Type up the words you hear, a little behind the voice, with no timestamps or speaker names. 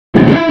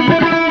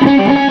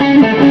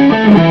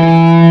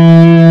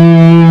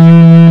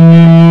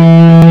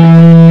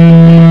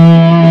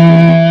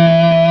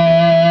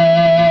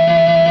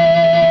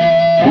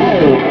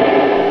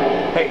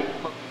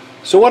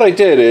So what I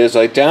did is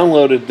I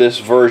downloaded this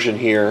version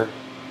here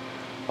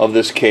of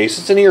this case.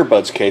 It's an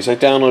earbuds case. I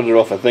downloaded it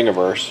off of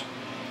Thingiverse.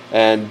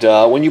 And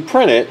when you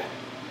print it,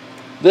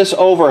 this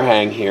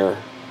overhang here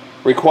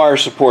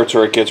requires support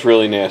or it gets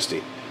really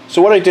nasty.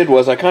 So what I did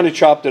was I kind of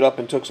chopped it up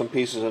and took some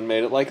pieces and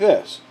made it like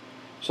this.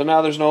 So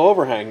now there's no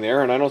overhang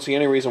there, and I don't see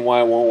any reason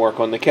why it won't work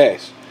on the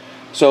case.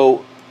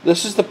 So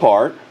this is the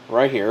part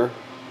right here.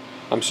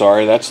 I'm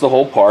sorry, that's the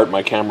whole part.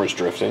 My camera's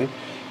drifting.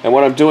 And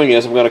what I'm doing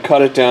is I'm going to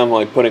cut it down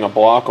like putting a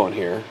block on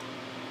here.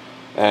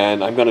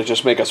 And I'm going to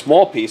just make a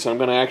small piece, and I'm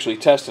going to actually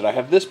test it. I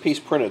have this piece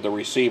printed. The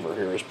receiver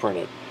here is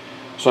printed.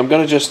 So I'm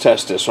going to just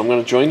test this. So I'm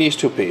going to join these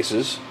two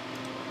pieces.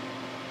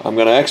 I'm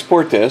going to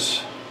export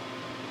this.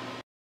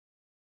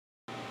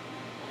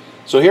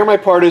 So here my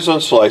part is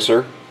on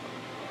Slicer.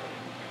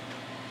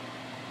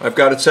 I've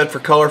got it set for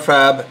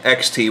Colorfabb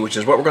XT, which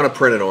is what we're going to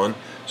print it on.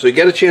 So you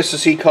get a chance to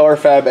see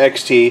Colorfabb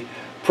XT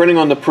printing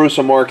on the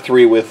Prusa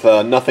Mk3 with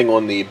nothing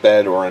on the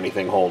bed or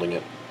anything holding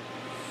it.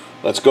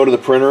 Let's go to the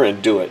printer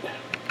and do it.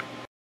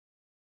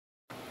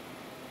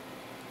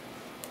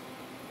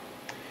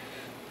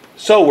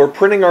 So we're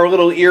printing our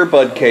little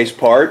earbud case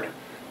part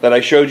that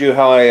I showed you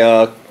how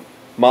I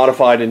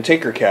modified in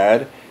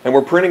Tinkercad, and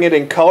we're printing it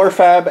in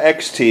Colorfabb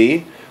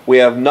XT. We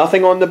have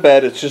nothing on the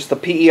bed, it's just the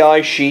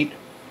PEI sheet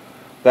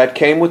that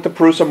came with the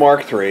Prusa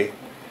Mk3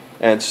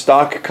 and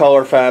stock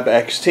Colorfabb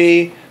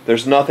XT.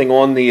 There's nothing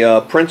on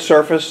the print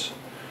surface.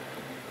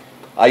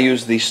 I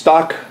use the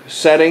stock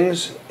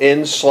settings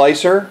in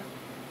Slicer,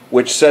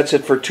 which sets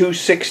it for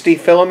 260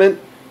 filament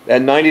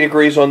and 90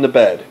 degrees on the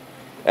bed.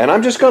 And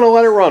I'm just going to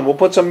let it run. We'll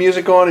put some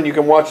music on and you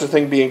can watch the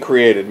thing being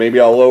created. Maybe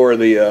I'll lower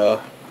the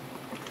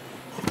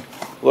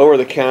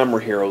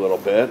camera here a little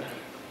bit,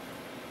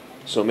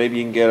 so maybe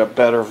you can get a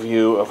better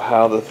view of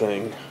how the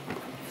thing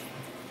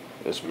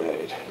is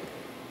made.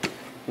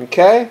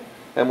 Okay?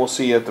 And we'll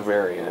see you at the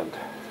very end.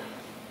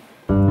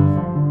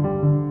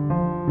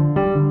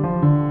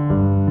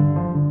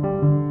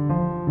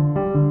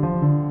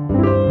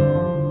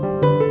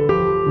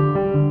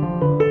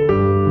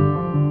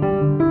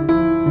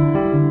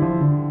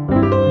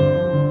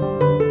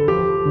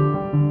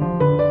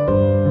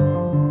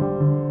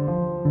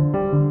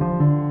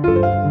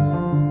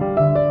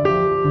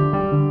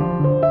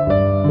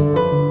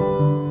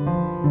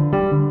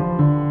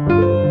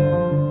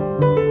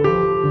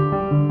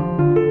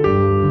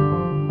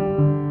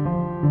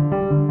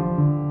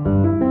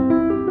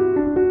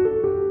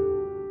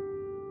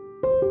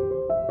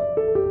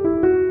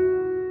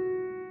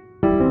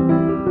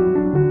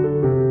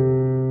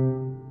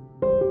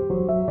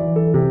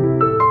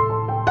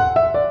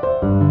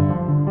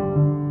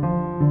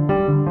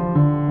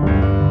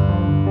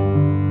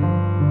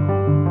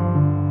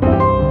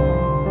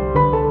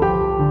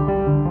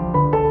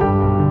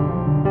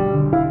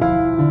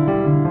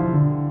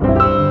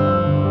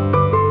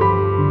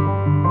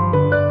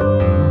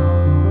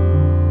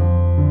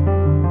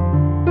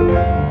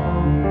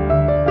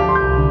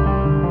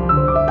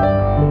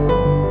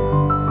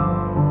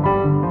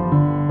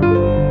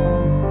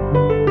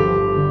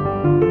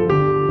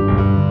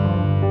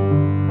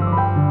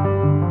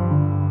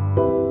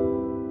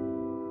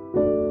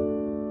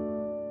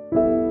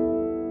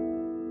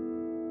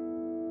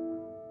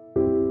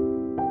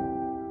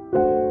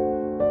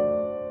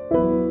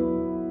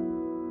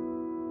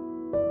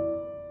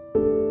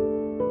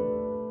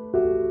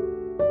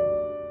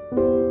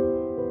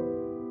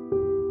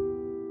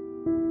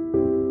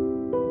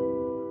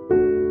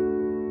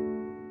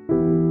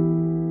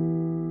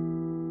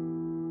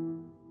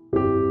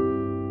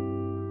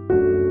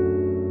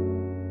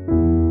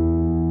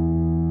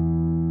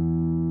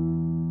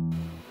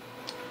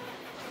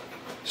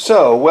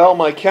 So, well,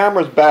 my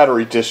camera's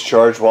battery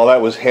discharged while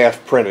that was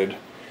half printed.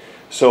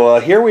 So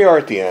here we are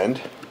at the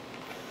end.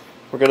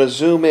 We're going to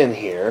zoom in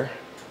here.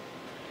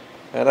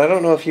 And I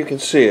don't know if you can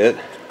see it,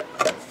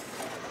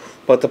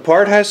 but the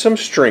part has some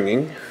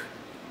stringing.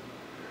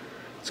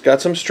 It's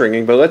got some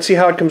stringing, but let's see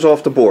how it comes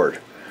off the board.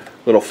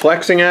 Little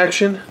flexing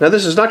action. Now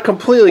this is not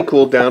completely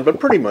cooled down, but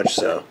pretty much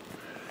so.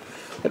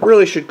 It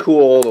really should cool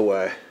all the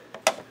way.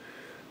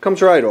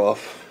 Comes right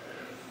off.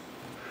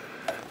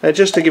 And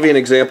just to give you an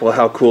example of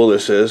how cool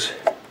this is,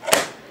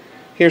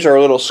 here's our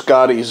little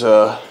Scotty's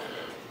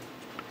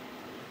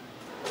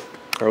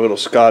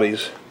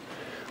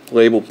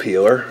label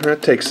peeler.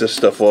 That takes this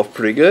stuff off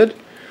pretty good.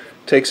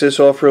 Takes this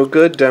off real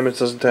good. Damn, it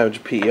doesn't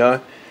damage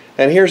PEI.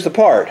 And here's the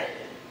part.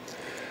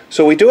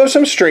 So we do have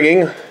some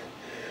stringing.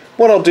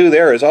 What I'll do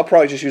there is I'll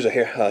probably just use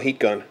a heat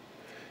gun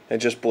and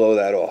just blow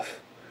that off.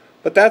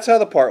 But that's how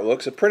the part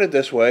looks. It printed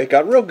this way.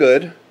 Got real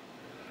good.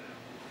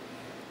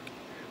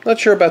 Not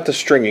sure about the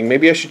stringing.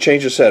 Maybe I should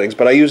change the settings.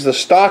 But I use the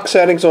stock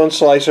settings on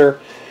Slicer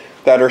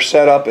that are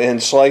set up in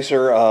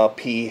Slicer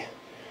P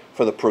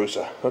for the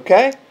Prusa.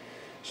 Okay?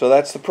 So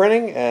that's the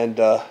printing, and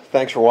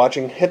thanks for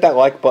watching. Hit that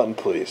like button,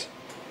 please.